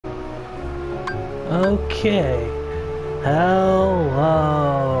Okay.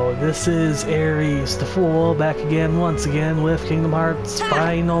 Hello. This is Aries the Fool back again once again with Kingdom Hearts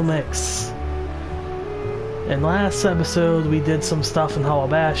Final Mix. In last episode we did some stuff in Hollow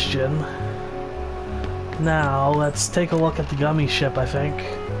Bastion. Now let's take a look at the gummy ship, I think.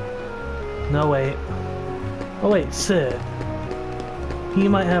 No, wait. Oh wait, Sid. He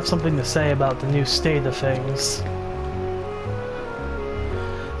might have something to say about the new state of things.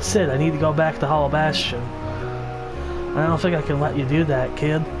 Sid, I need to go back to Hollow Bastion. I don't think I can let you do that,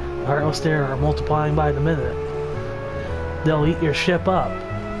 kid. The Heartless there are multiplying by the minute. They'll eat your ship up.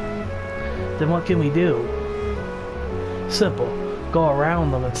 Then what can we do? Simple. Go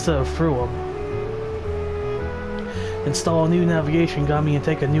around them instead of through them. Install a new navigation gummy and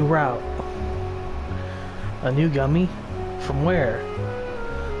take a new route. A new gummy? From where?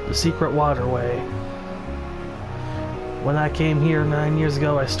 The secret waterway. When I came here 9 years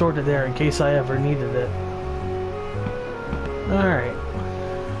ago, I stored it there in case I ever needed it. Alright.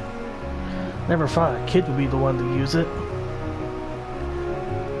 Never thought a kid would be the one to use it.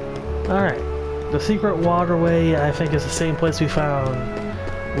 Alright. The secret waterway, I think, is the same place we found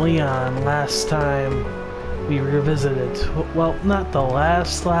Leon last time we revisited. Well, not the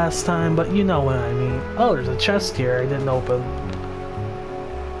last time, but you know what I mean. Oh, there's a chest here I didn't open.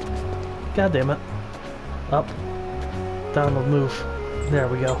 God damn it. Up. Downward move. There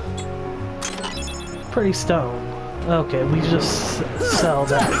we go. Pretty stone. Okay, we just sell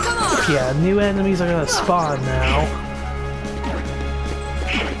that. Yeah, new enemies are gonna spawn now.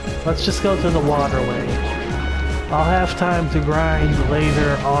 Let's just go to the waterway. I'll have time to grind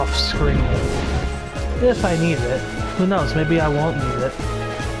later off screen. If I need it. Who knows, maybe I won't need it.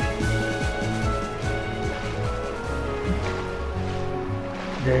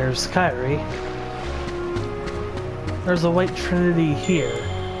 There's Kyrie. There's a white trinity here.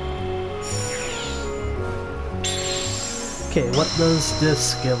 Okay, what does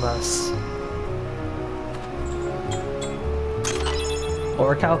this give us?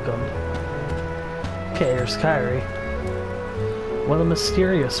 Orichalcum. Okay, there's Kyrie. What a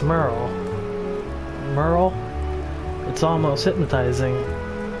mysterious Merle. Merle? It's almost hypnotizing.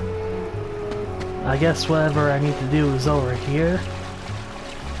 I guess whatever I need to do is over here.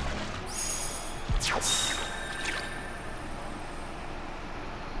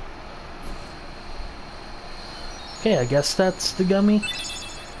 Okay, I guess that's the gummy.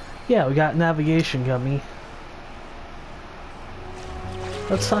 Yeah, we got navigation gummy.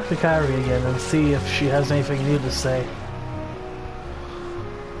 Let's talk to Kyrie again and see if she has anything new to say.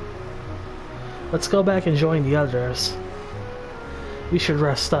 Let's go back and join the others. We should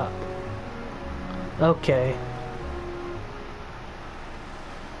rest up. Okay.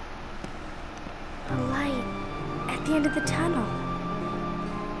 A light at the end of the tunnel.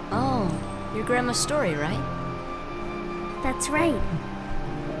 Oh, your grandma's story, right? That's right.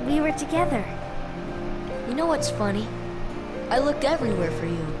 We were together. You know what's funny? I looked everywhere for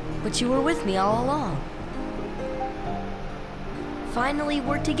you, but you were with me all along. Finally,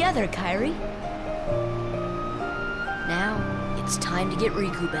 we're together, Kyrie. Now, it's time to get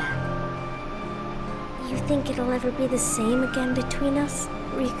Riku back. You think it'll ever be the same again between us?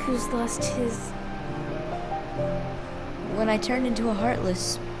 Riku's lost his... When I turned into a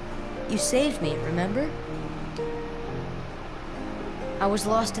Heartless, you saved me, remember? I was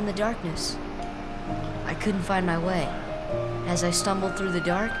lost in the darkness. I couldn't find my way. As I stumbled through the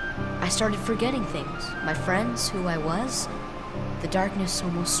dark, I started forgetting things. My friends, who I was. The darkness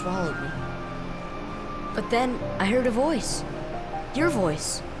almost swallowed me. But then I heard a voice. Your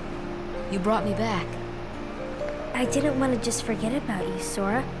voice. You brought me back. I didn't want to just forget about you,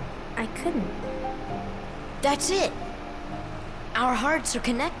 Sora. I couldn't. That's it. Our hearts are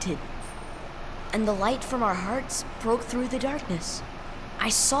connected. And the light from our hearts broke through the darkness. I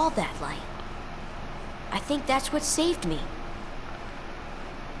saw that light. I think that's what saved me.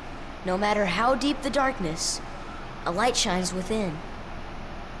 No matter how deep the darkness, a light shines within.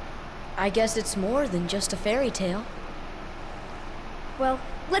 I guess it's more than just a fairy tale. Well,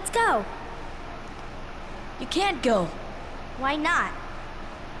 let's go. You can't go. Why not?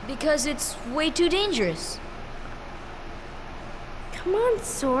 Because it's way too dangerous. Come on,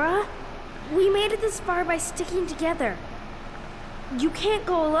 Sora. We made it this far by sticking together. You can't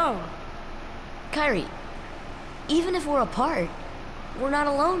go alone. Kyrie, even if we're apart, we're not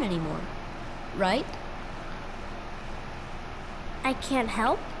alone anymore, right? I can't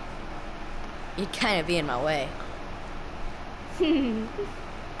help? You'd kind of be in my way.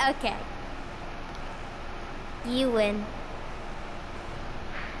 Okay. You win.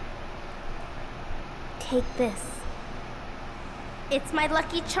 Take this. It's my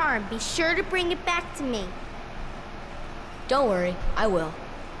lucky charm. Be sure to bring it back to me. Don't worry, I will.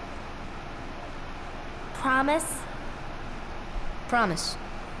 Promise? Promise.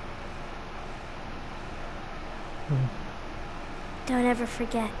 Don't ever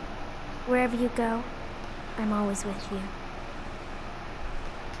forget. Wherever you go, I'm always with you.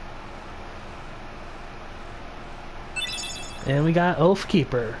 And we got Oath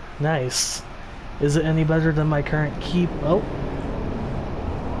Keeper. Nice. Is it any better than my current keep? Oh.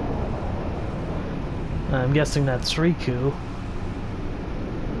 I'm guessing that's Riku.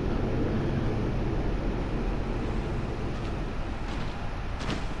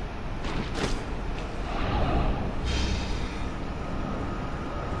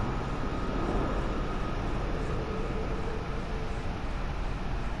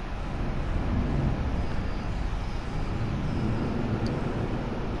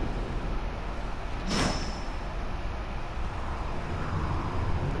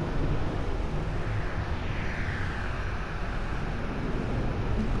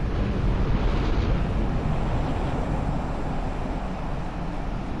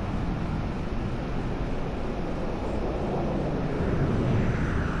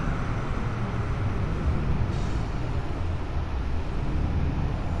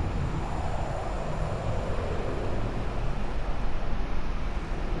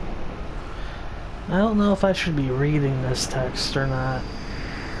 I don't know if I should be reading this text or not.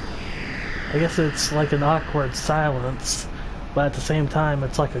 I guess it's like an awkward silence, but at the same time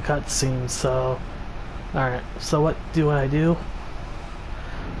it's like a cutscene, so... Alright, so what do I do?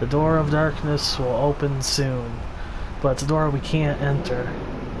 The door of darkness will open soon, but it's a door we can't enter.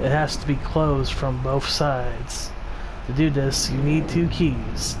 It has to be closed from both sides. To do this, you need 2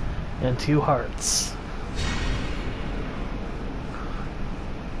 keys and 2 hearts.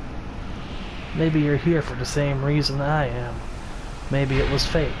 Maybe you're here for the same reason I am. Maybe it was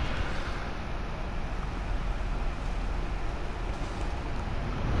fate.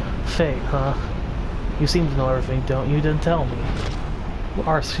 Fate, huh? You seem to know everything, don't you? Didn't tell me.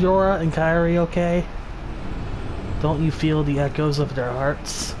 Are Sora and Kairi okay? Don't you feel the echoes of their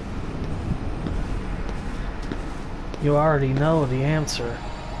hearts? You already know the answer.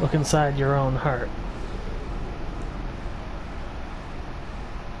 Look inside your own heart.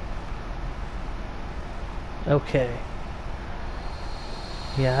 Okay.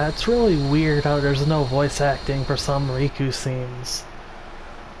 Yeah, it's really weird how there's no voice acting for some Riku scenes.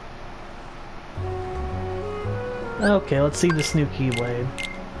 Okay, let's see this new Keyblade.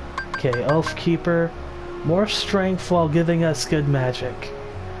 Okay, Oath Keeper. More strength while giving us good magic.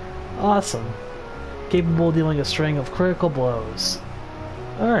 Awesome. Capable of dealing a string of critical blows.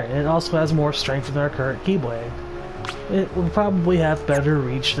 Alright, it also has more strength than our current Keyblade. It will probably have better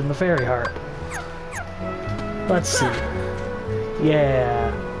reach than the Fairy Harp. Let's see.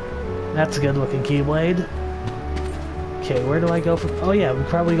 Yeah. That's a good looking Keyblade. Okay, where do I go from... Oh yeah, we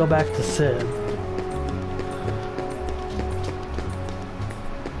probably go back to Sid.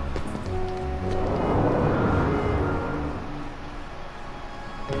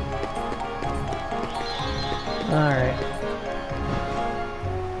 Alright.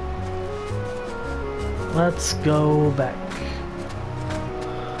 Let's go back.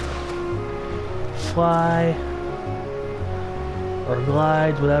 Fly. Or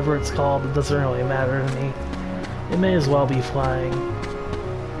glide, whatever it's called, it doesn't really matter to me. It may as well be flying.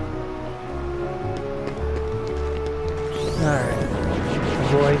 Alright.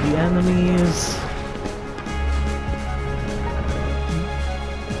 Avoid the enemies.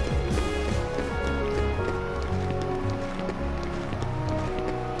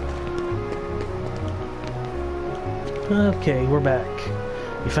 Okay, we're back.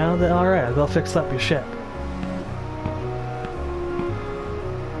 You found it? Alright, I'll go fix up your ship.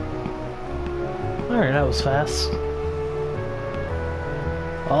 Alright, that was fast.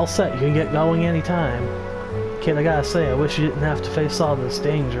 All set, you can get going anytime. Kid, I gotta say, I wish you didn't have to face all this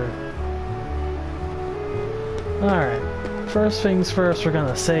danger. Alright, first things first, we're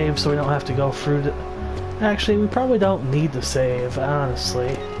gonna save so we don't have to go through the... Actually, we probably don't need to save, honestly.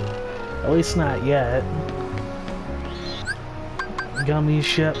 At least not yet. Gummy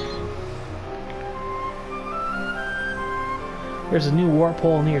ship. There's a new warp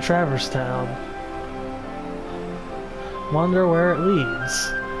hole near Traverse Town. Wonder where it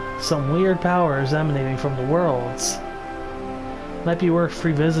leads. Some weird power is emanating from the worlds. Might be worth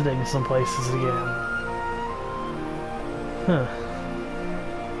revisiting some places again. Huh.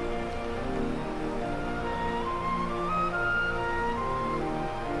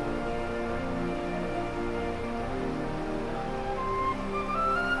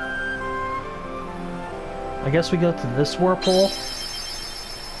 I guess we go to this warp hole.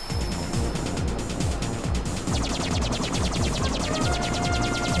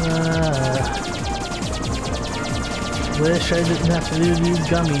 Wish I didn't have to do new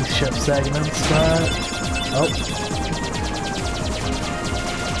gummy ship segments, but... Oh.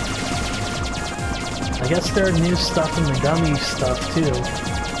 I guess there are new stuff in the gummy stuff, too.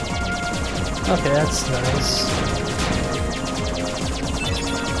 Okay, that's nice.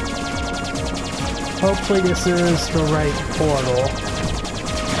 Hopefully this is the right portal.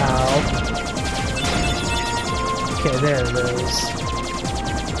 Ow. Okay, there it is.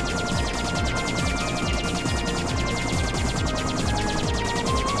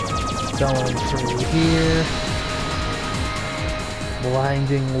 Going through here.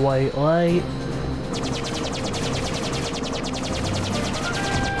 Blinding white light.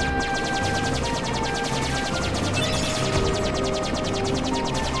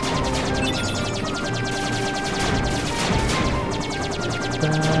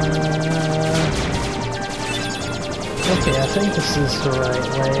 Okay, I think this is the right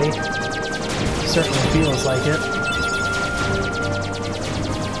way. Certainly feels like it.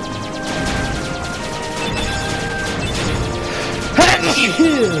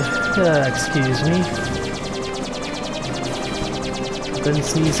 Excuse me. Been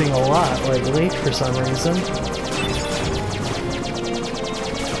sneezing a lot lately for some reason.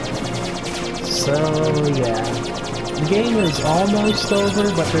 So, yeah. The game is almost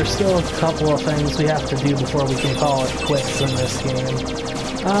over, but there's still a couple of things we have to do before we can call it quits in this game.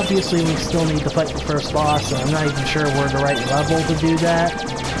 Obviously, we still need to fight the first boss, and I'm not even sure we're the right level to do that.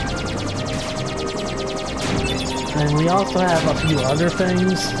 And we also have a few other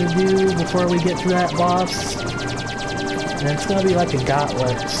things to do before we get to that boss. And it's gonna be like a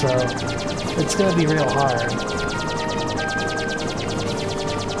gauntlet, so it's gonna be real hard.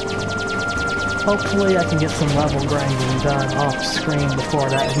 Hopefully I can get some level grinding done off screen before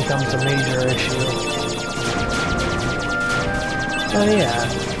that becomes a major issue. Oh yeah,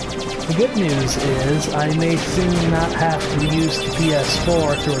 the good news is I may soon not have to use the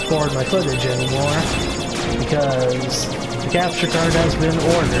PS4 to record my footage anymore, because the capture card has been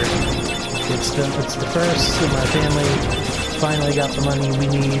ordered. It's the first, and my family finally got the money we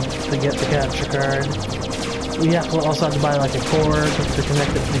need to get the capture card. We also have to buy like a cord to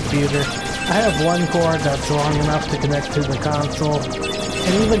connect it to the computer. I have one cord that's long enough to connect to the console,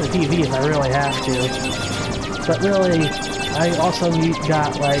 and even the TV if I really have to. But really, I also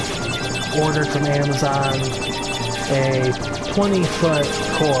got, like, ordered from Amazon a 20-foot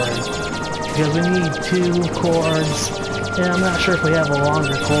cord, because we need 2 cords, and I'm not sure if we have a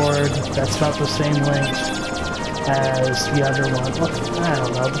longer cord that's about the same length as the other one. Well, I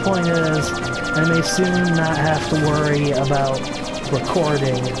don't know. The point is, I may soon not have to worry about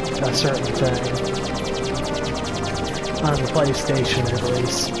recording a certain thing. On the PlayStation, at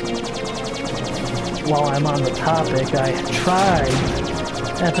least. While I'm on the topic, I tried,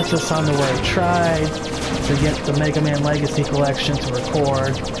 emphasis on the word tried, to get the Mega Man Legacy Collection to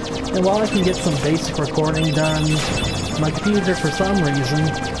record. And while I can get some basic recording done, my computer, for some reason,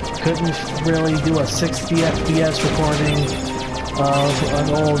 couldn't really do a 60 FPS recording of an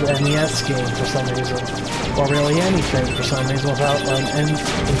old NES game for some reason. Or really anything for some reason without an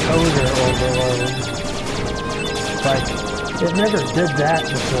encoder overload. Like, it never did that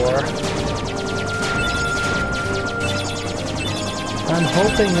before. I'm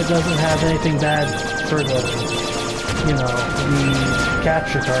hoping it doesn't have anything bad for the, you know, the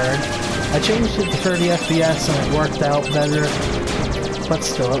capture card. I changed it to 30 FPS and it worked out better, but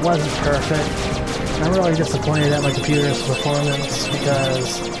still, it wasn't perfect. I'm really disappointed at my computer's performance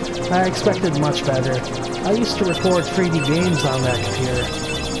because I expected much better. I used to record 3D games on that computer.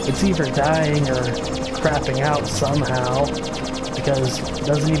 It's either dying or crapping out somehow because it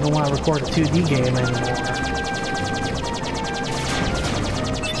doesn't even want to record a 2D game anymore.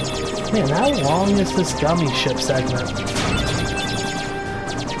 Man, how long is this gummy ship segment?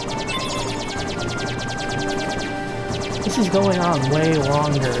 This is going on way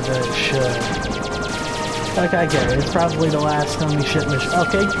longer than it should. Like, I get it. It's probably the last gummy ship mission.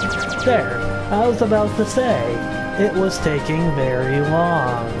 Okay, there. I was about to say, it was taking very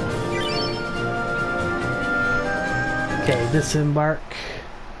long. Okay, disembark.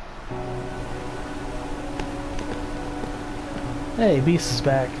 Hey, Beast is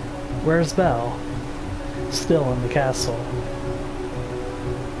back. Where's Belle? Still in the castle.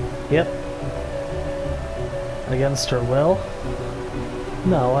 Yep. Against her will?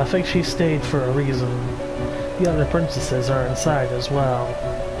 No, I think she stayed for a reason. The other princesses are inside as well.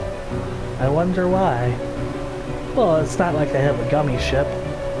 I wonder why. Well, it's not like they have a gummy ship.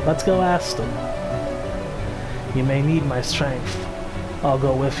 Let's go ask them. You may need my strength. I'll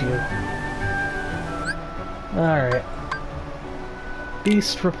go with you. Alright.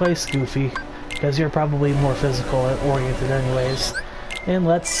 Beast replaced Goofy. because you're probably more physical oriented anyways. And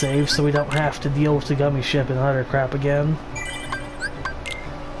let's save so we don't have to deal with the gummy ship and other crap again.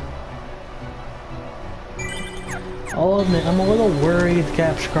 I'll admit, I'm a little worried the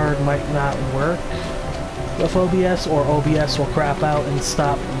capture card might not work with OBS, or OBS will crap out and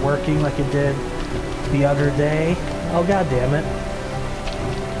stop working like it did the other day. Oh, god damn it.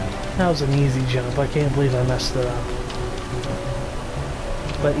 That was an easy jump. I can't believe I messed it up.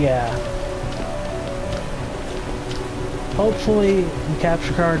 But yeah. Hopefully the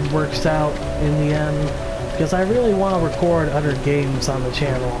capture card works out in the end, because I really want to record other games on the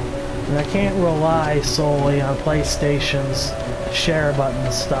channel. And I can't rely solely on PlayStation's share button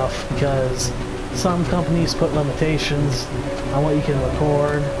stuff, because some companies put limitations on what you can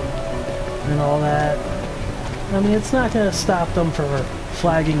record and all that. I mean, it's not going to stop them from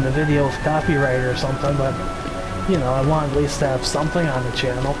flagging the video with copyright or something, but, you know, I want at least to have something on the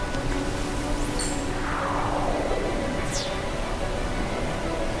channel.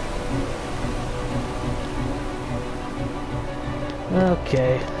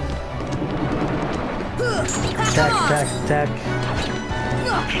 Okay. Attack.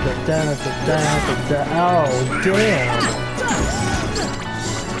 Oh, damn!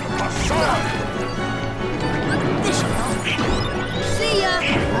 See ya!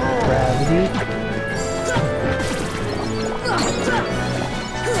 Gravity.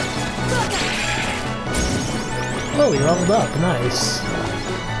 Oh, he leveled up. Nice.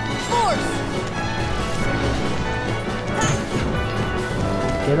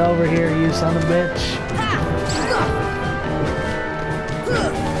 Get over here, you son of a bitch.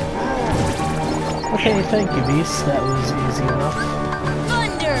 Okay, thank you, Beast. That was easy enough.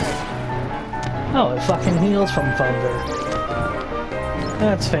 Thunder! Oh, it fucking heals from thunder.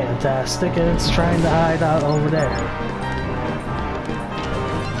 That's fantastic, and it's trying to hide out over there.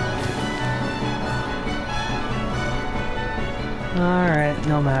 Alright,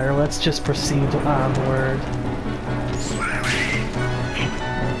 no matter. Let's just proceed onward.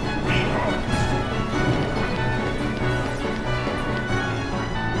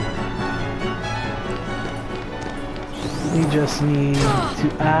 We just need to...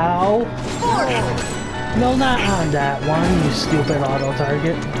 Ow! No, not on that one, you stupid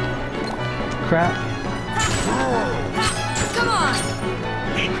auto-target. Crap. Come on!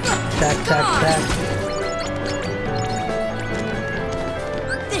 Tack.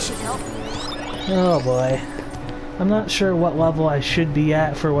 This should help. Oh boy. I'm not sure what level I should be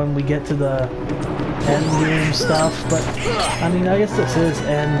at for when we get to the end game stuff, but I mean, I guess this is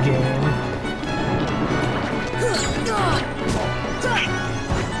end game.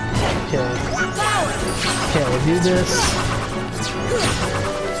 Okay, we'll do this.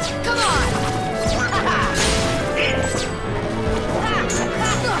 Come on!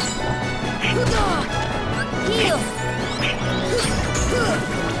 Heal!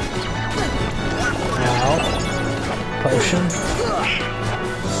 Ow. Potion.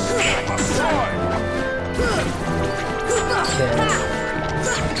 Okay.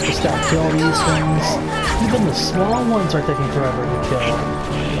 Just gotta kill these things. Even the small ones are taking forever to kill.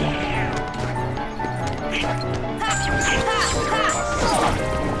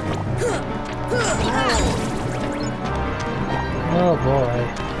 Oh boy.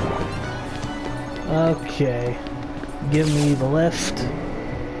 Okay. Give me the lift.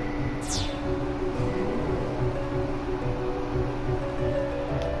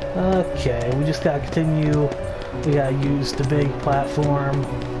 Okay, we just gotta continue. We gotta use the big platform.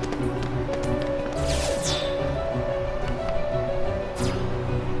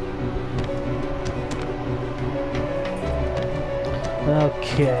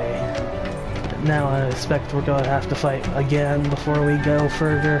 Okay. Now I expect we're going to have to fight again before we go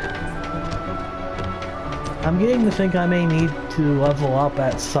further. I'm getting to think I may need to level up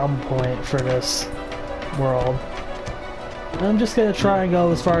at some point for this world. I'm just going to try and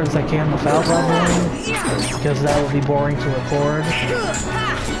go as far as I can without leveling, because that would be boring to record.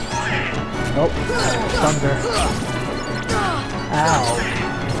 Oh, thunder. Ow.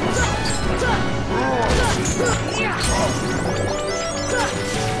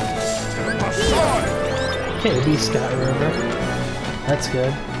 Okay, the beast got rid of her. That's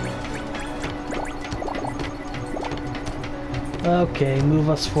good. Okay, move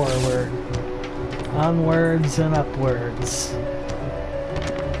us forward. Onwards and upwards.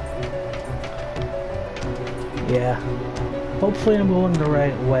 Yeah. Hopefully I'm going the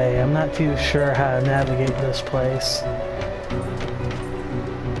right way. I'm not too sure how to navigate this place.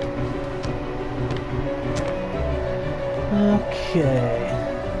 Okay.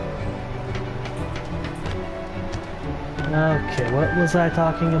 Okay, what was I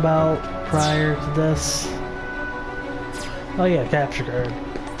talking about prior to this? Oh yeah, capture card.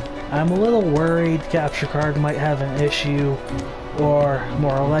 I'm a little worried capture card might have an issue, or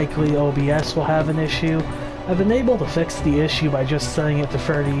more likely OBS will have an issue. I've been able to fix the issue by just setting it to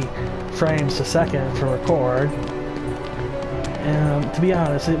 30 frames a second for record. And to be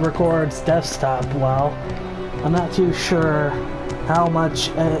honest, it records desktop well. I'm not too sure how much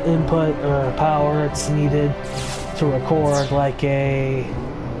input or power it's needed to record like a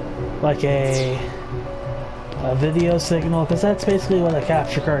video signal, because that's basically what a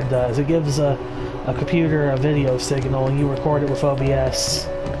capture card does. It gives a computer a video signal and you record it with OBS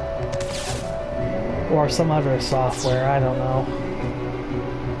or some other software, I don't know.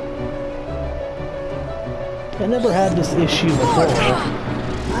 I never had this issue before.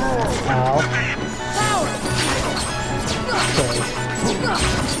 Ow. Okay.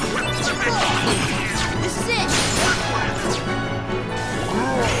 This is it.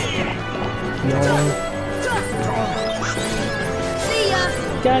 Yo. See ya.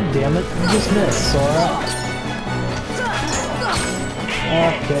 God damn it, you just missed, Sora.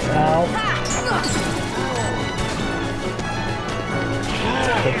 Okay, ow.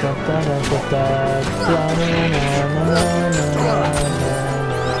 Okay,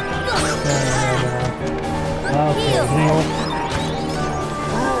 heal.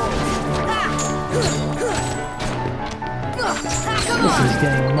 This is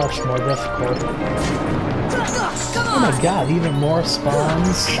getting much more difficult. Oh my god, even more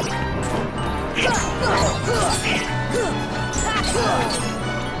spawns.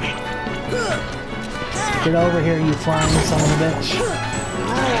 Get over here, you flying son of a bitch.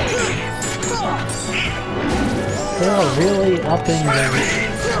 They are really upping the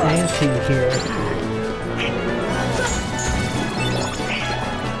ante here.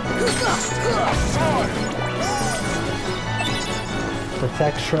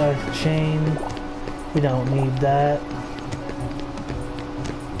 Protectra chain. We don't need that.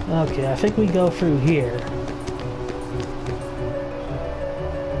 Okay, I think we go through here.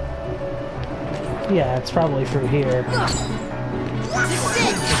 Yeah, it's probably through here.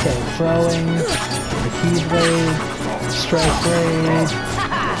 Okay, throwing, the keyblade, strike blade.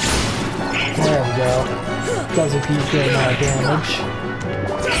 There we go. Doesn't keep getting our damage.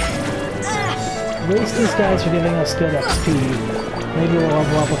 At least these guys are giving us good XP. Maybe we'll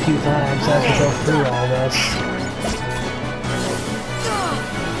level up a few times as we go through all this.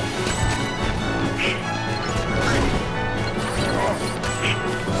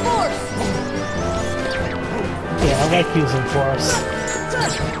 Yeah, I like using force.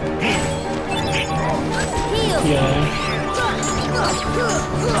 Yeah.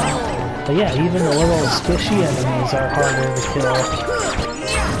 But yeah, even the little squishy enemies are harder to kill.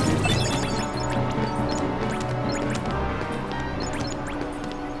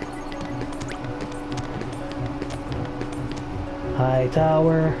 High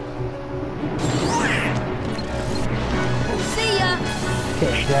tower. See ya.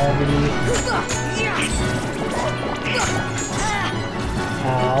 Okay, gravity.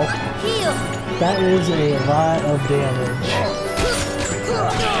 Ow. Heal. That is a lot of damage.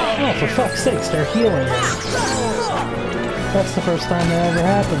 Oh, for fuck's sakes, they're healing me. That's the first time that ever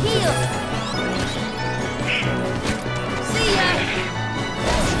happened to me. See ya.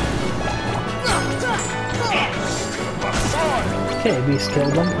 Okay, Beast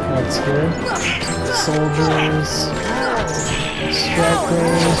killed them. That's good. Soldiers.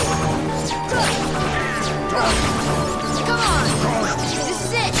 Strikers. Come on. This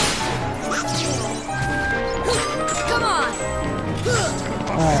is it. Come on.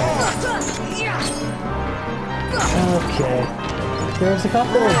 Alright. Okay. There's a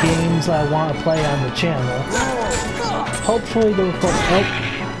couple of games I want to play on the channel. Hopefully they'll record. Oh.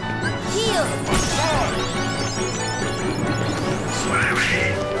 Heal.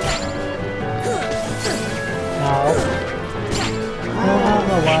 Ow. I don't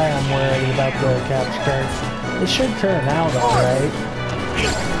know why I'm worried about the capture card. It should turn out alright.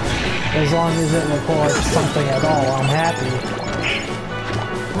 As long as it records something at all, I'm happy.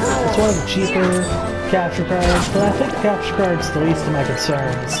 It's one of the cheaper capture cards, but I think capture card's the least of my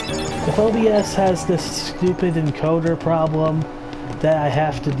concerns. If OBS has this stupid encoder problem that I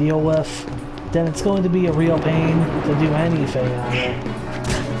have to deal with, then it's going to be a real pain to do anything on it.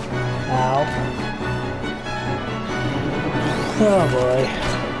 Ow. Oh boy.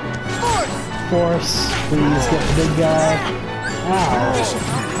 Force, please get the big guy. Ow.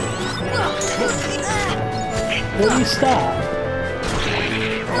 Will you stop?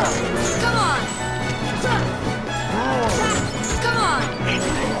 Come on. Come on.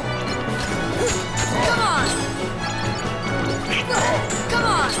 Come on. Come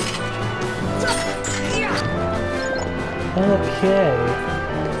on.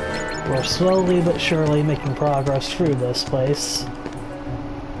 Okay. We're slowly but surely making progress through this place.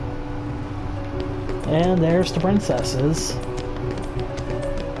 And there's the princesses.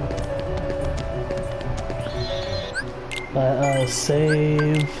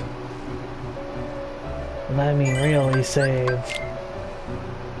 Save. And I mean really save.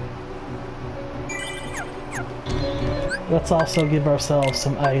 Let's also give ourselves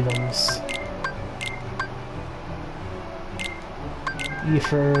some items.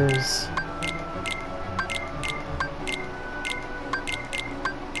 Ethers.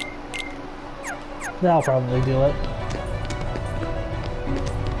 That'll probably do it.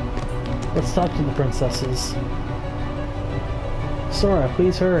 Let's talk to the princesses. Sora,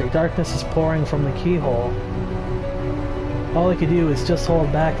 please hurry. Darkness is pouring from the keyhole. All we can do is just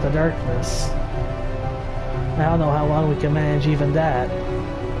hold back the darkness. I don't know how long we can manage even that.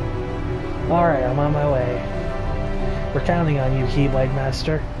 Alright, I'm on my way. We're counting on you, Keyblade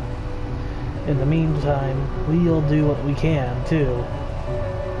Master. In the meantime, we'll do what we can, too.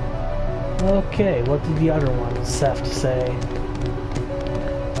 Okay, what did the other ones have to say?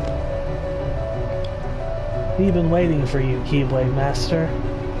 We've been waiting for you, Keyblade Master.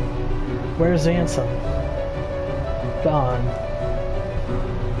 Where's Ansem? Gone.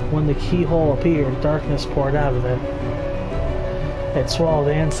 When the keyhole appeared, darkness poured out of it. It swallowed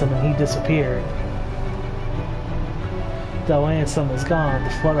Ansem and he disappeared. Though Ansem is gone, the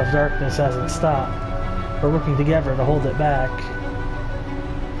flood of darkness hasn't stopped. We're working together to hold it back.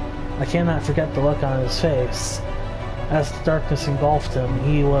 I cannot forget the look on his face. As the darkness engulfed him,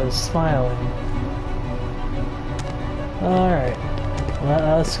 he was smiling. Alright,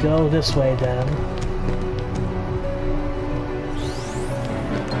 let's go this way then.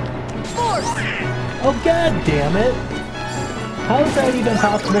 Oh god damn it! How is that even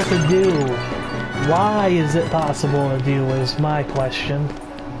possible to do? Why is it possible to do is my question.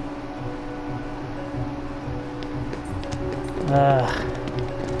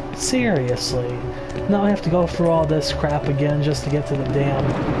 Seriously. Now I have to go through all this crap again just to get to the damn...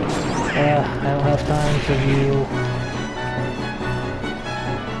 I don't have time for you.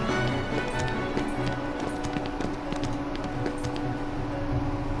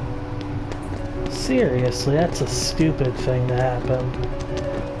 Seriously, that's a stupid thing to happen.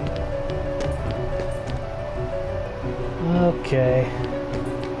 Okay.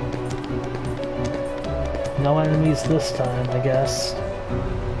 No enemies this time, I guess.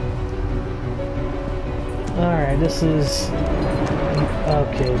 Alright, this is...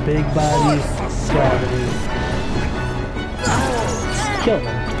 Okay, big body, gravity. Kill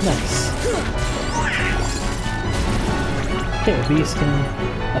them. Nice. Okay, beast can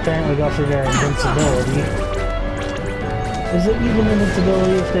apparently go for their invincibility. Is it even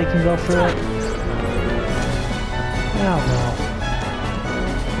invincibility if they can go for it? I don't know.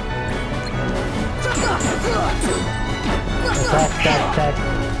 Attack, attack, attack.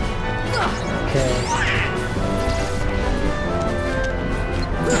 Okay.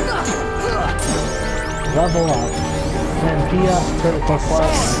 Level up. MP up, critical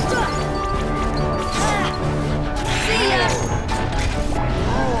plus.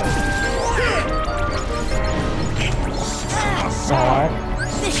 Alright.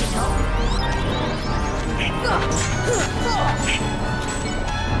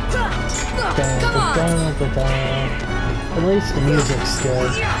 At least the music's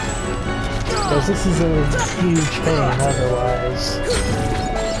good. Because this is a huge pain otherwise.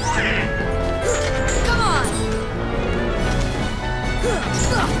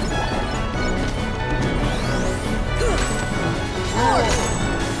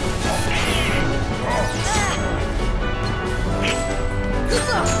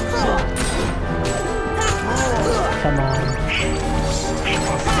 Come on.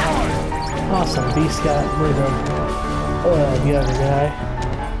 Awesome, Beast got rid of the other guy.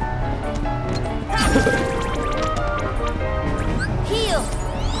 Heal.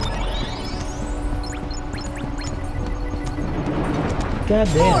 God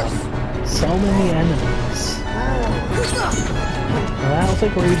damn, so many enemies. And I don't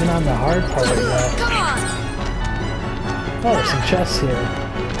think we're even on the hard part yet. Oh, there's some chests here.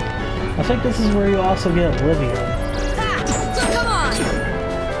 I think this is where you also get Oblivion.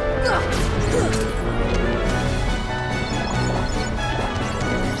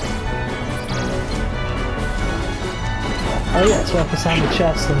 Oh yeah, let's focus on the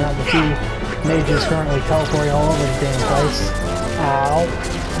chest and not the two mages currently teleporting all over the damn place. Ow.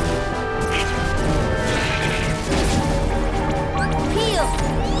 Heal.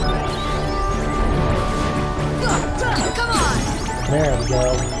 Come on. There we go.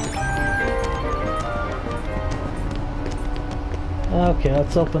 Okay,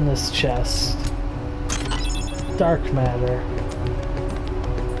 let's open this chest. Dark matter.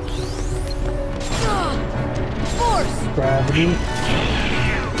 Force! Gravity.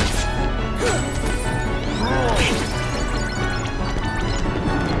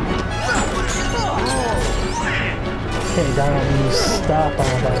 Okay, down you stop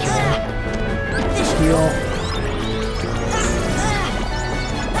on that one. Heal.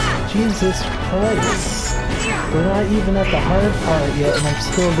 Jesus Christ. We're not even at the hard part yet and I'm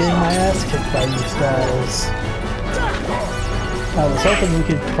still getting my ass kicked by these guys. I was hoping we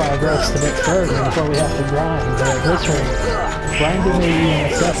could progress a bit further before we have to grind, but at this rate, grinding may be a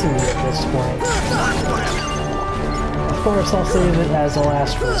necessity at this point. Of course, I'll save it as a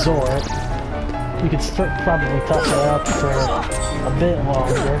last resort. We could probably tough it out for a bit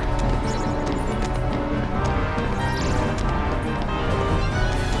longer.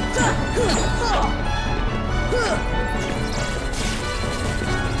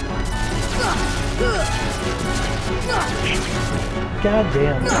 God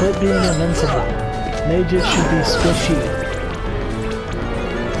damn, quit being invincible. Mages should be squishy.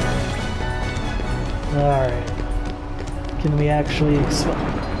 Alright. Can we actually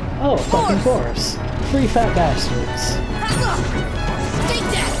oh, fucking force. Free fat bastards. Take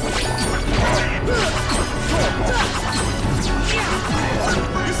that!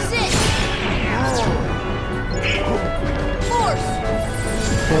 This is it!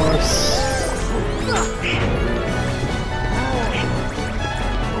 Force!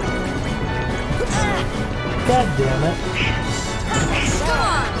 God damn it. Come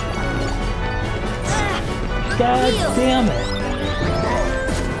on! God damn it.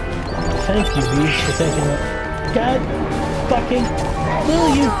 Thank you, Beach, for taking it. God fucking... Will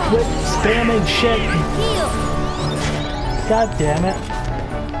you quit spamming shit? Heal! God damn it.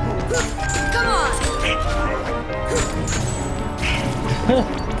 Come on!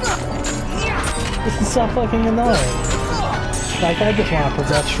 This is so fucking annoying. Like, I just want to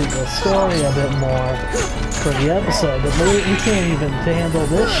progress through the story a bit more for the episode, but we can't even handle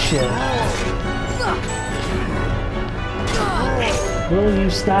this shit. Will you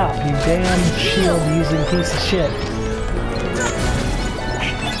stop, you damn shield-using piece of shit?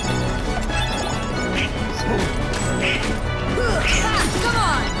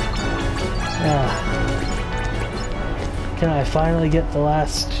 Can I finally get the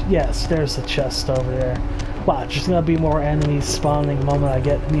last... Yes, there's the chest over there. Watch, there's gonna be more enemies spawning the moment I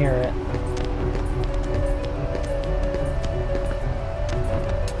get near it.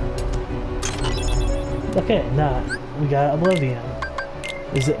 Okay, nah, we got Oblivion.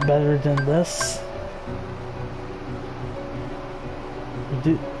 Is it better than this?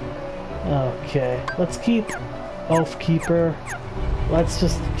 Okay, let's keep Oathkeeper. Let's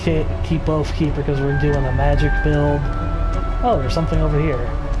just keep Oathkeeper because we're doing a magic build. Oh, there's something over here.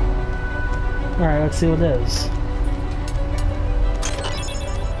 Alright, let's see what it is.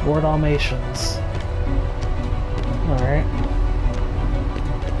 War Dalmatians. Alright.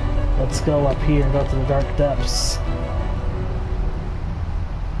 Let's go up here and go to the dark depths.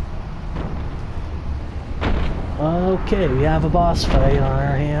 Okay, we have a boss fight on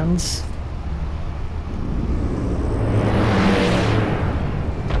our hands.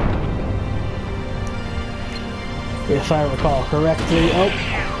 If I recall correctly, oh,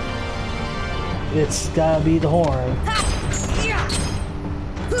 it's gotta be the horn.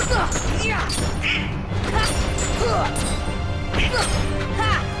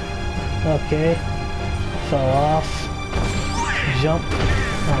 Okay, fell off, jump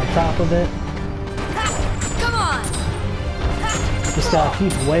on top of it. Come on! Just gotta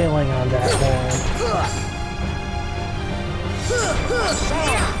keep wailing on that horn.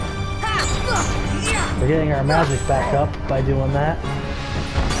 We're getting our magic back up by doing that.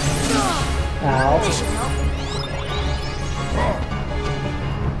 Ow.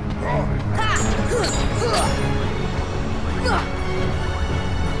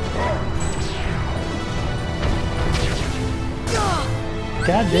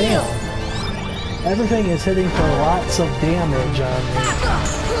 God damn. Everything is hitting for lots of damage on me.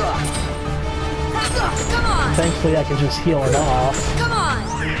 Thankfully I can just heal it off. Come on!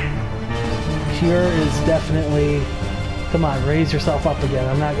 Cure is definitely... Come on, raise yourself up again.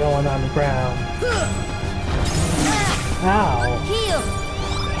 I'm not going on the ground. Ow. Heal!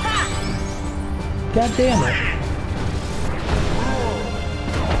 God damn it.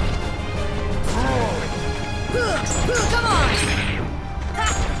 Come on!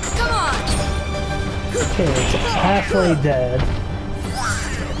 Come on! Okay, it's halfway dead.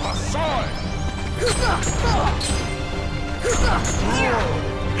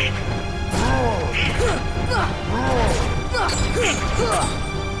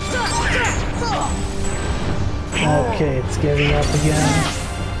 Okay, it's giving up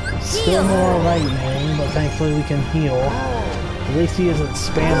again. Still more lightning, but thankfully we can heal. At least he isn't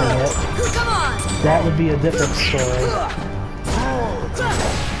spamming it. That would be a different story.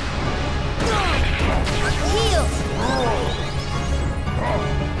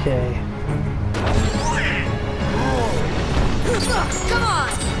 Okay.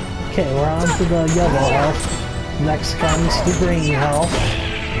 Okay, we're on to the yellow health. Next comes the green health.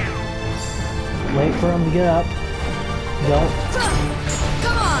 Wait for him to get up. Don't.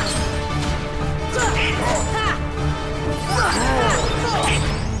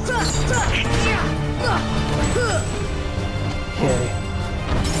 Okay.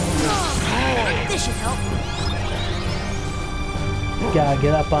 This should help. Gotta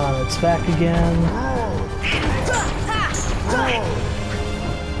get up on its back again.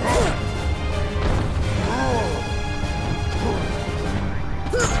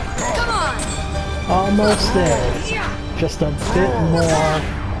 Almost there. Just a bit more.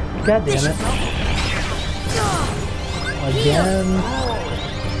 God damn it. Again.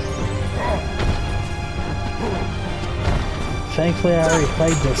 Thankfully I already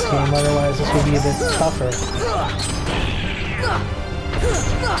played this game, otherwise this would be a bit tougher.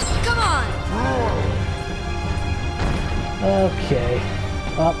 Come on! Okay.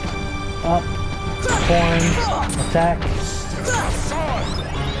 Up. Up. Horn. Attack.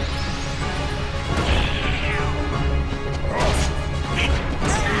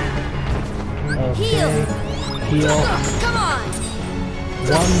 Okay. Heal. Come on!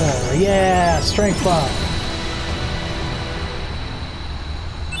 One more. Yeah! Strength bomb.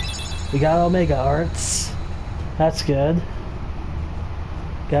 We got Omega Arts. That's good.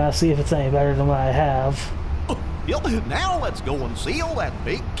 Gotta see if it's any better than what I have. Now let's go and seal that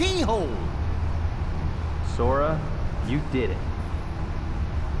big keyhole. Sora, you did it.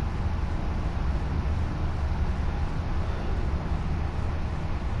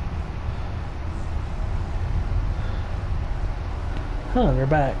 Huh, they're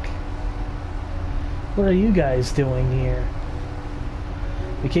back. What are you guys doing here?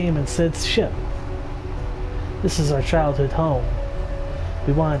 We came in Sid's ship. This is our childhood home.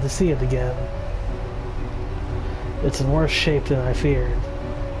 We wanted to see it again. It's in worse shape than I feared.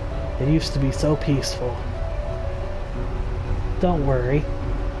 It used to be so peaceful. Don't worry.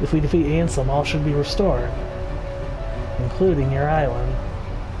 If we defeat Ansem, all should be restored. Including your island.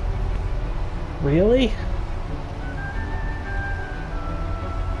 Really?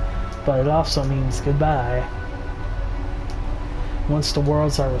 But it also means goodbye. Once the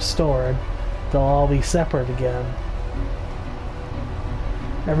worlds are restored, they'll all be separate again.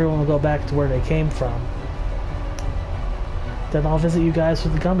 Everyone will go back to where they came from. Then I'll visit you guys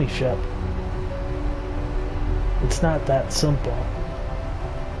with the gummy ship. It's not that simple.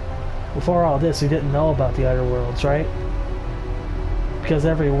 Before all this, we didn't know about the other worlds, right? Because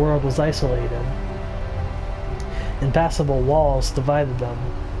every world was isolated. Impassable walls divided them.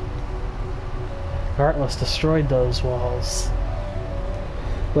 Heartless destroyed those walls.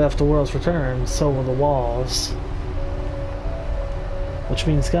 But if the worlds return, so will the walls. Which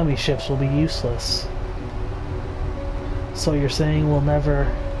means gummy ships will be useless. So you're saying we'll never...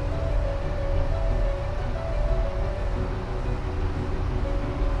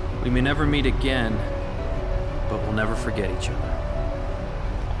 We may never meet again, but we'll never forget each other.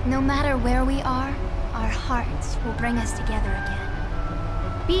 No matter where we are, our hearts will bring us together again.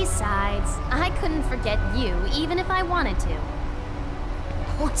 Besides, I couldn't forget you, even if I wanted to.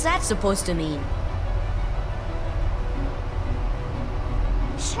 What's that supposed to mean?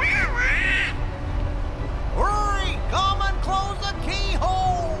 Hurry! Come and close the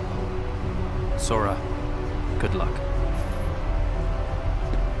keyhole! Sora, good luck.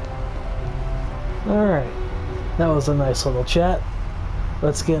 Alright. That was a nice little chat.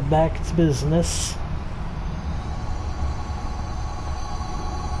 Let's get back to business.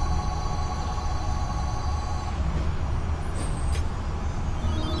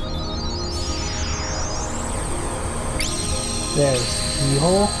 There's the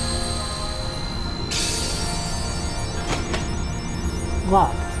keyhole.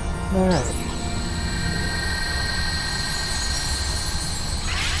 Locked. Alright.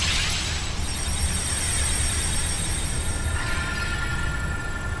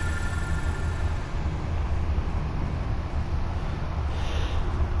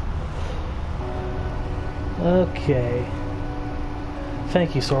 Okay.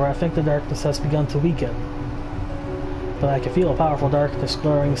 Thank you, Sora. I think the darkness has begun to weaken. But I can feel a powerful darkness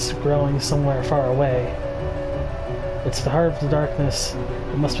growing somewhere far away. It's the heart of the darkness.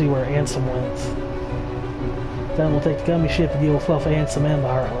 It must be where Ansem went. Then we'll take the gummy ship and deal with both Ansem and the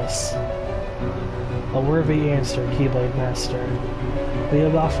Heartless. A worthy answer, Keyblade Master. We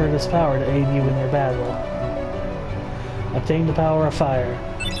have offered this power to aid you in your battle. Obtain the power of fire.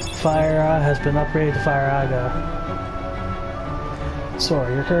 Fire has been upgraded to Fire-Aga.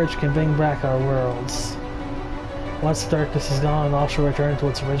 Sora, your courage can bring back our worlds. Once the darkness is gone, all shall return to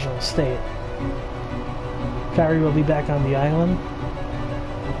its original state. Kairi will be back on the island?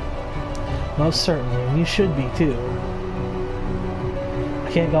 Most certainly, and you should be too. I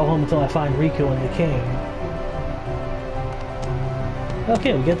can't go home until I find Riku and the King.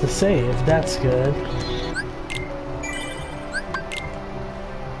 Okay, we get to save. That's good.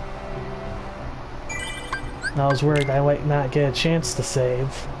 I was worried I might not get a chance to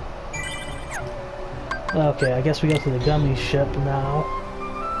save. Okay, I guess we go to the gummy ship now.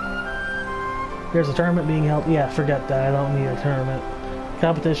 There's a tournament being held. Yeah, forget that. I don't need a tournament.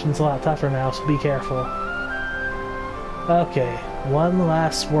 Competition's a lot tougher now, so be careful. Okay, one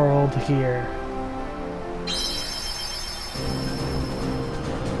last world here.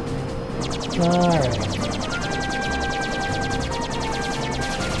 Alright.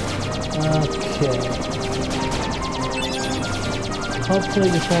 Okay. Hopefully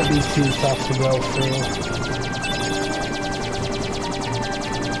this won't be too tough to go through.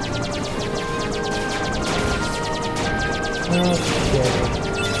 Okay.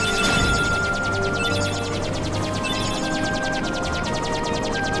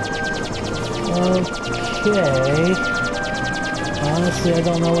 Okay. Honestly, I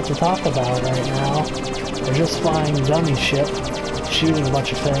don't know what to talk about right now. We're just flying dummy ship, shooting a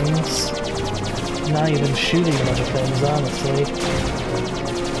bunch of things. Not even shooting a bunch of things, honestly.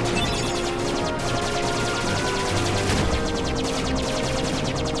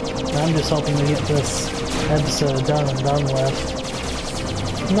 I'm just hoping to get this episode done and done with.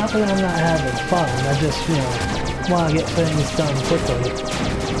 Not that I'm not having fun, I just, you know, want to get things done quickly.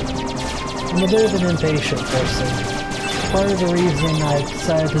 I'm a bit of an impatient person. Part of the reason I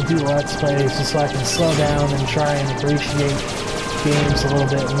decided to do Let's Plays is so I can slow down and try and appreciate games a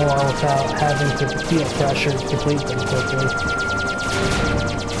little bit more without having to feel pressure to complete them quickly.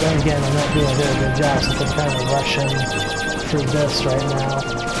 Then again, I'm not doing a very good job since I'm kind of rushing through this right now.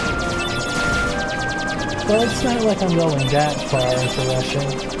 But it's not like I'm going that far into rushing.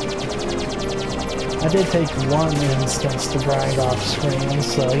 I did take one instance to grind off screen,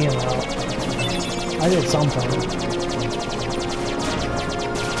 so, you know, I did something.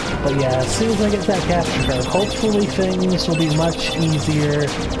 But yeah, as soon as I get that capture card, hopefully things will be much easier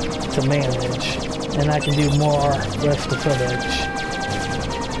to manage, and I can do more with the footage.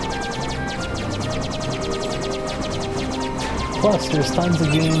 Plus, there's tons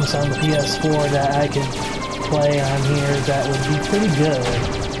of games on the PS4 that I could play on here that would be pretty good.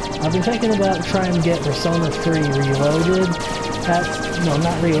 I've been thinking about trying to get Persona 3 Reloaded. No,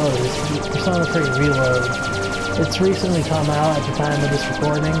 not Reloaded, Persona 3 Reload. It's recently come out at the time of this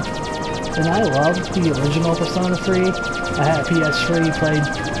recording, and I loved the original Persona 3. I had a PS3, played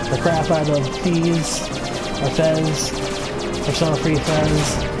the crap out of Fez, Persona 3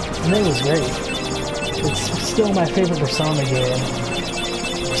 Fez, and it was great. It's still my favorite Persona game.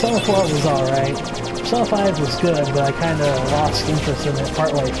 Persona 4 was alright. Persona 5 was good, but I kind of lost interest in it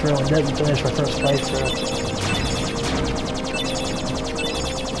partway through and didn't finish my first playthrough.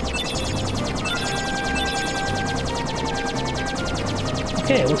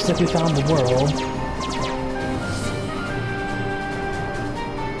 Okay, looks like we found the world.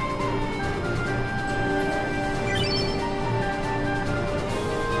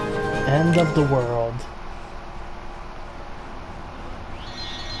 End of the world.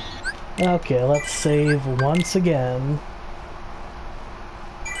 Okay, let's save once again.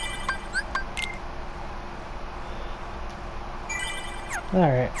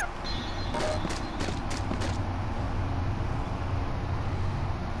 Alright.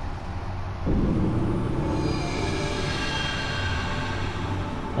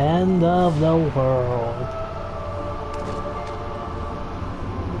 End of the world.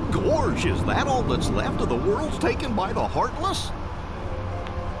 Gorge, is that all that's left of the worlds taken by the Heartless?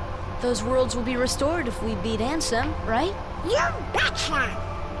 Those worlds will be restored if we beat Ansem, right? You betcha!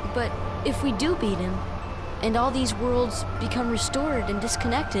 But if we do beat him, and all these worlds become restored and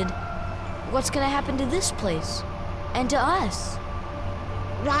disconnected, what's gonna happen to this place? And to us?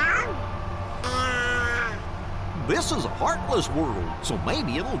 This is a Heartless world, so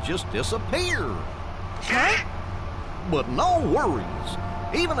maybe it'll just disappear. Huh? But no worries.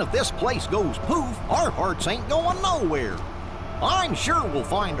 Even if this place goes poof, our hearts ain't going nowhere. I'm sure we'll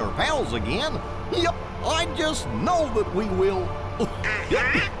find our pals again. Yep, I just know that we will.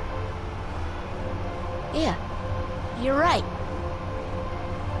 Yeah, You're right.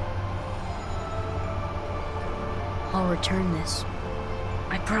 I'll return this.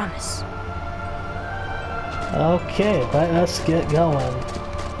 I promise. Okay, let us get going.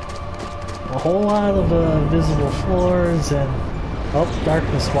 A whole lot of visible floors and... oh,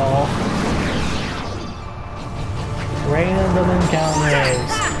 darkness wall. Random encounters. And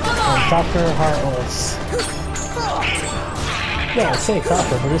tougher, heartless. Yeah, I say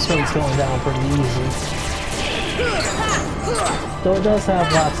tougher, but this one's going down pretty easy. Though it does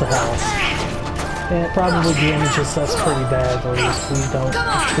have lots of health. And it probably damages us pretty badly if we don't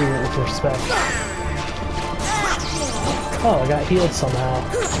treat it with respect. Oh, I got healed somehow.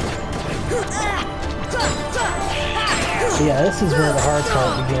 Yeah, this is where the hard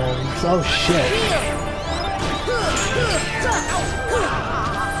part begins. Oh shit.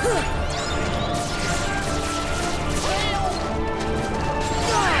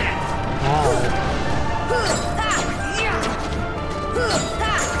 Ow.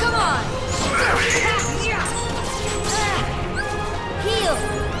 Come on! Heal!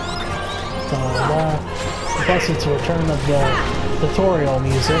 Plus it's a return of the tutorial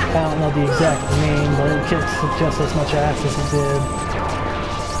music. I don't know the exact name, but it kicks just as much ass as it did.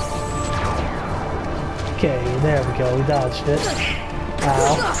 Okay, there we go. We dodged it.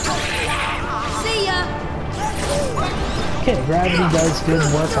 Ow. See ya! Okay, gravity does good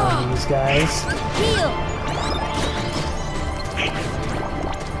work on these guys. Heal!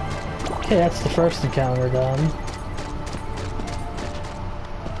 Okay, that's the first encounter done.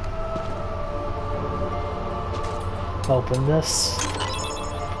 Open this.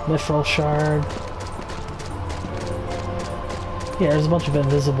 Mithril shard. Yeah, there's a bunch of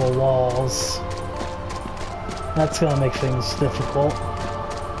invisible walls. That's gonna make things difficult.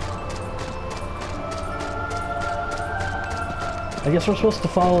 I guess we're supposed to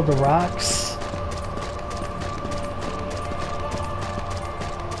follow the rocks.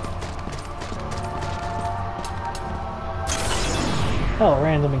 Oh,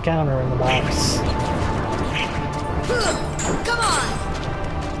 random encounter in the box. Come on!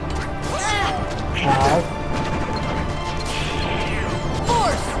 Ow.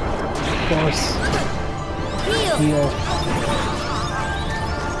 Force! Force. Heal! Heal.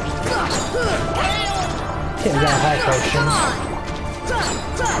 Okay, we got a high potion. Come on!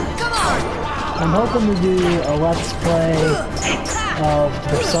 I'm hoping to do a let's play of the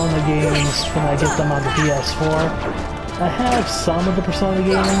Persona games when I get them on the PS4. I have some of the Persona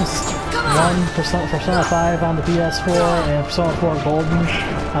games. One Persona 5 on the PS4 and Persona 4 Golden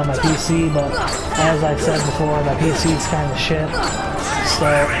on my PC, but as I said before, my PC is kind of shit. So,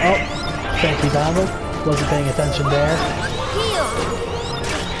 oh, thank you, Donald. Wasn't paying attention there.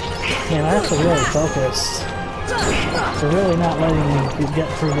 Man, I have to really focus. They're really not letting me get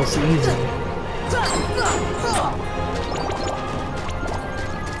through this easy.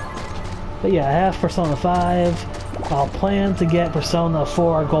 But yeah, I have Persona 5. I'll plan to get Persona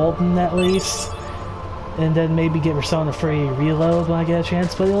 4 Golden at least, and then maybe get Persona 3 Reload when I get a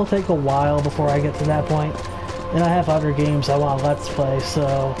chance, but it'll take a while before I get to that point. And I have other games I want to let's play,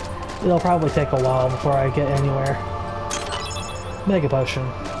 so it'll probably take a while before I get anywhere. Mega Potion.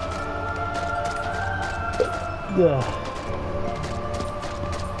 Ugh.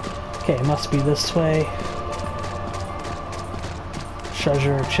 Okay, it must be this way.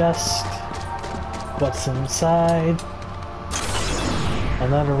 Treasure chest. What's inside?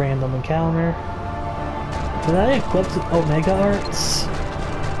 Another random encounter. Did I equip the Omega Arts?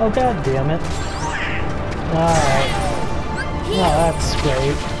 Oh god damn it. Alright. Oh, that's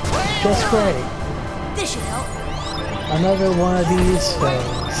great. Just great. This should help. Another one of these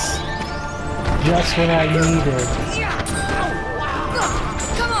things. Just what I needed.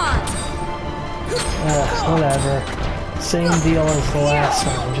 Come on! Whatever. Same deal as the last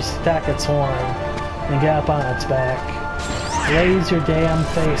time. Just attack its horn and get up on its back. Raise your damn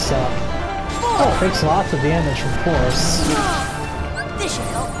face up. Oh, it takes lots of damage from force. This should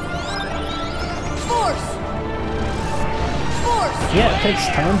help. Force! Force! Yeah, it takes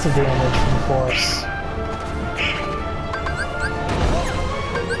tons of damage from force.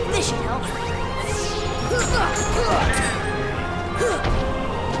 This should help.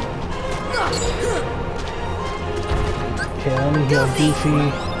 Okay, let me heal Goofy.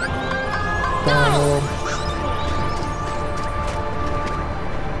 Donald.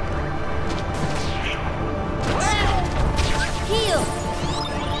 Heal!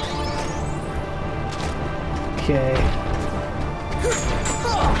 Okay.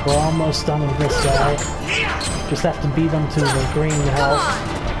 We're almost done with this guy. Just have to beat him to the green health.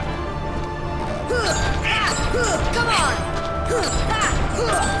 Come on!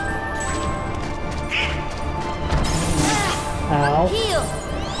 Ow. Heal!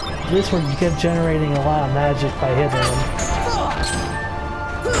 This one you kept generating a lot of magic by hitting him.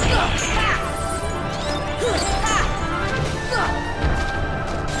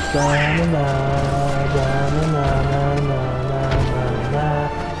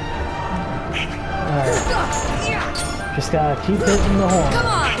 Alright. Just gotta keep hitting the horn. Come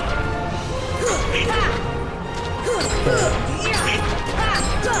on!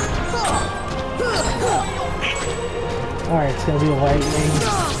 Alright, it's gonna be lightning.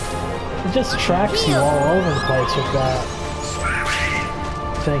 It just tracks you all over the place with that.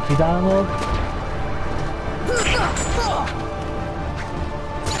 Thank you, Donald.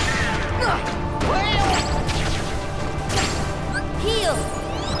 Heal!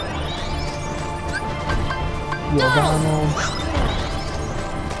 Yeah, Donald.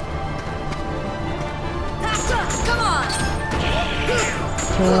 Come on!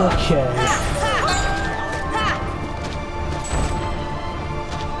 Okay.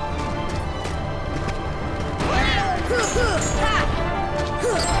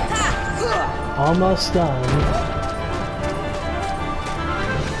 Almost done.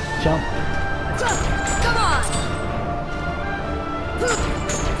 Jump. Come on!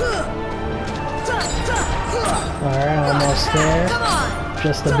 Alright, almost there. Come on!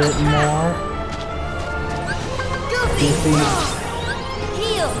 Just a bit more. Goofy!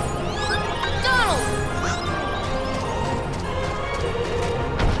 Heal! Donald!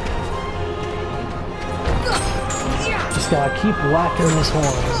 Just gotta keep whacking this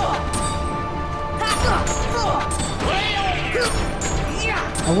horn.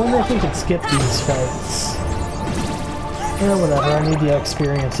 I wonder if we could skip these fights. Yeah, whatever, I need the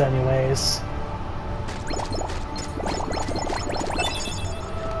experience anyways.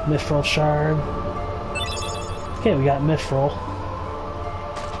 Mithril shard. Okay, we got Mithril.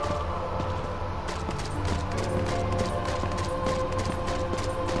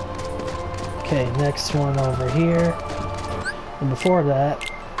 Okay, next one over here. And before that,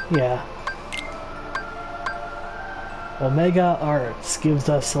 yeah. Omega Arts gives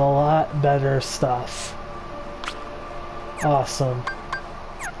us a lot better stuff. Awesome.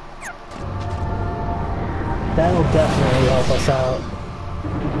 That'll definitely help us out.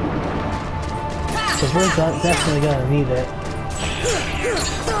 Because we're definitely gonna need it.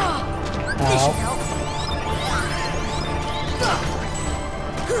 Ow.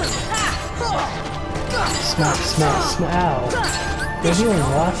 Smack, smack, smack. Ow. They're dealing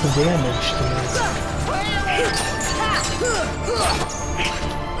lots of damage to me.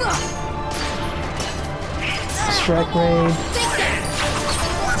 Strike raid.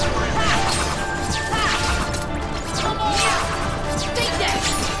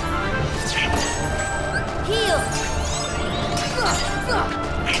 Heal!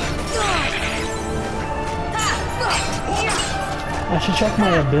 I should check my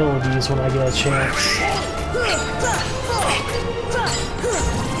abilities when I get a chance.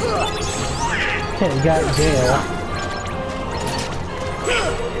 Okay, we got Gale.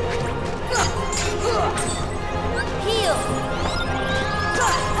 Heal!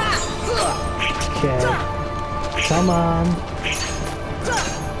 Okay. Come on.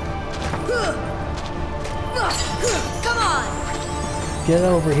 Come on! Get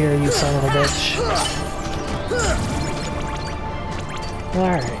over here, you son of a bitch.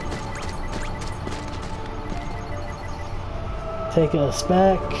 Alright. Take us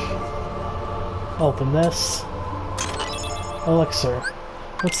back. Open this. Elixir.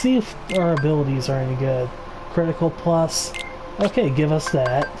 Let's see if our abilities are any good. Critical plus. Okay, give us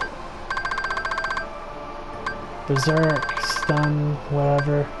that. Berserk, stun,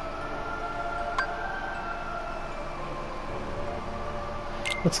 whatever.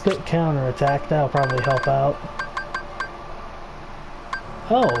 Let's go counterattack. That'll probably help out.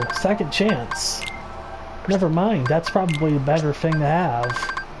 Oh, second chance. Never mind, that's probably a better thing to have.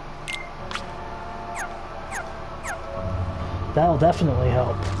 That'll definitely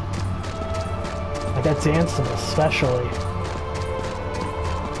help. Against Ansem especially.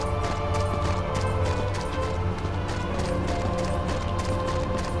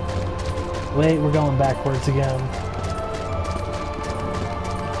 Wait, we're going backwards again.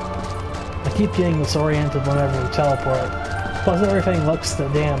 I keep getting disoriented whenever we teleport. Plus everything looks the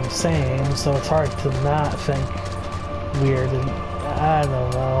damn same, so it's hard to not think weird and I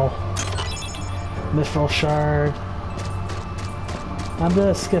don't know. Mithril shard. I'm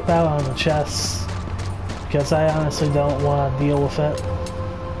gonna skip out on the chests because I honestly don't want to deal with it.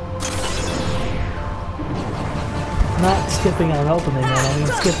 Not skipping on opening it, I mean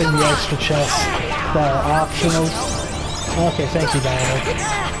skipping the extra chests that are optional. Okay, thank you, Diana.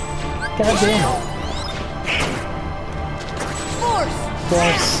 God damn it.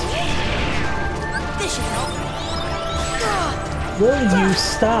 force. This should help. Will you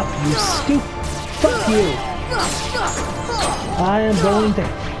stop, you stupid... Fuck you! I am going to...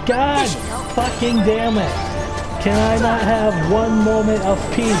 God fucking damn it! Can I not have one moment of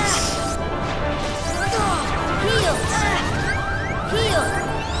peace? Heal!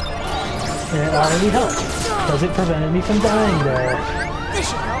 And it already helped, because it prevented me from dying there. This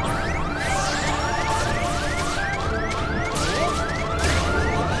should help.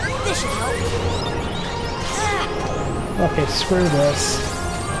 This should help. Okay, screw this.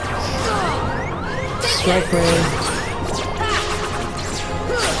 Strike raid.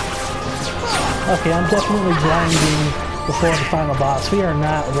 Okay, I'm definitely grinding before the final boss. We are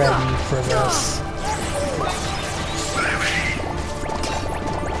not ready for this.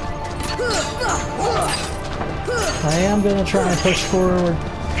 I am going to try and push forward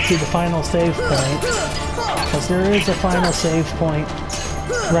to the final save point, because there is a final save point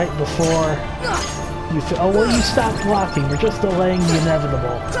right before you... Oh, well, you stop blocking. You're just delaying the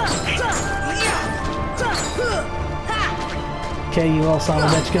inevitable. Okay, you little son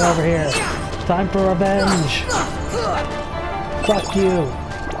of a bitch, get over here. Time for revenge. Fuck you.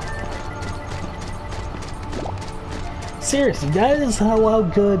 Seriously, that is how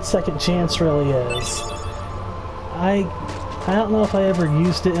good Second Chance really is. I don't know if I ever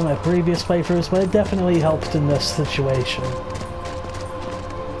used it in my previous playthroughs, but it definitely helped in this situation.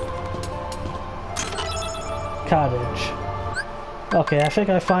 Cottage. Okay, I think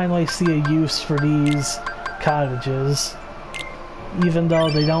I finally see a use for these cottages. Even though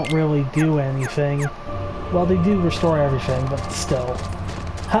they don't really do anything. Well, they do restore everything, but still.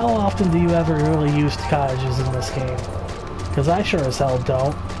 How often do you ever really use cottages in this game? Because I sure as hell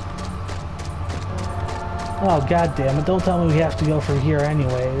don't. Oh, god damn it, don't tell me we have to go for here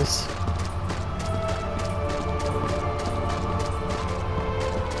anyways.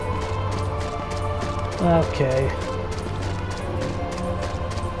 Okay.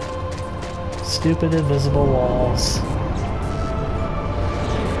 Stupid invisible walls.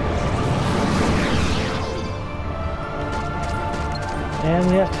 And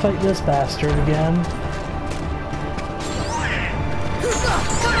we have to fight this bastard again.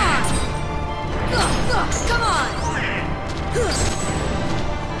 Come on!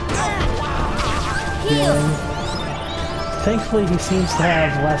 Healing. Thankfully, he seems to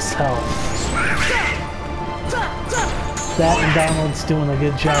have less health. That and Donald's doing a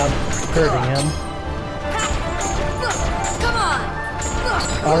good job hurting him.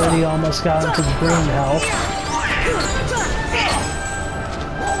 Already almost got him to the green health.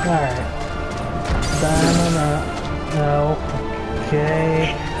 Alright. No.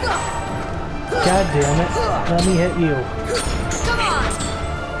 Okay. God damn it. Let me hit you.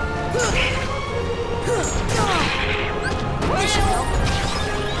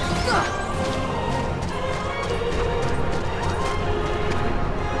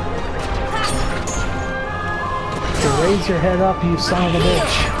 So raise your head up, you son of a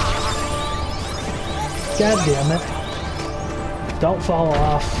bitch. God damn it. Don't fall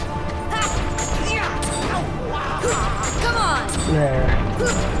off. There.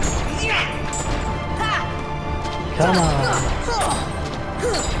 Come on.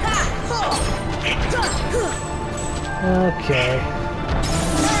 Okay.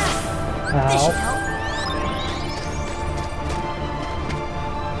 Ow.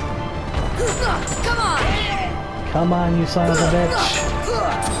 Come on, you son of a bitch.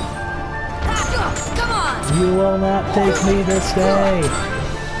 You will not take me this day.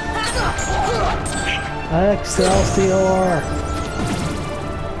 Excelsior.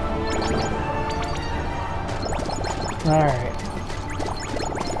 Alright.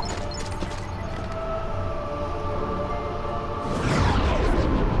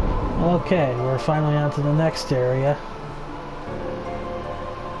 Okay, we're finally on to the next area.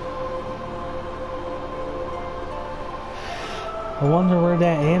 I wonder where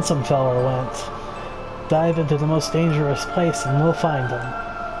that handsome fella went. Dive into the most dangerous place and we'll find him.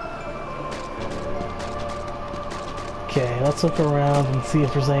 Okay, let's look around and see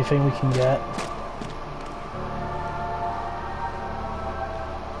if there's anything we can get.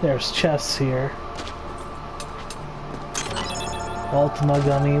 There's chests here. Ultima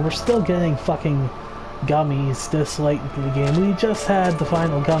Gummy. We're still getting fucking gummies this late into the game. We just had the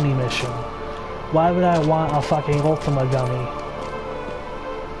final gummy mission. Why would I want a fucking Ultima Gummy?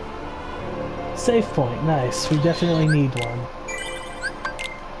 Save point. Nice. We definitely need one.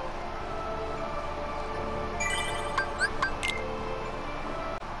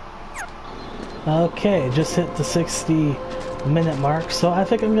 Okay, just hit the 60-minute mark, so I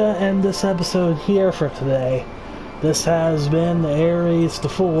think I'm gonna end this episode here for today. This has been Aries the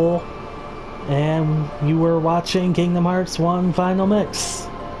Fool, and you were watching Kingdom Hearts 1 Final Mix.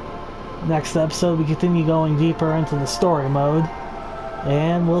 Next episode, we continue going deeper into the story mode,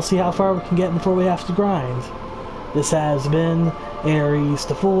 and we'll see how far we can get before we have to grind. This has been Aries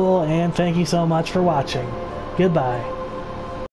the Fool, and thank you so much for watching. Goodbye.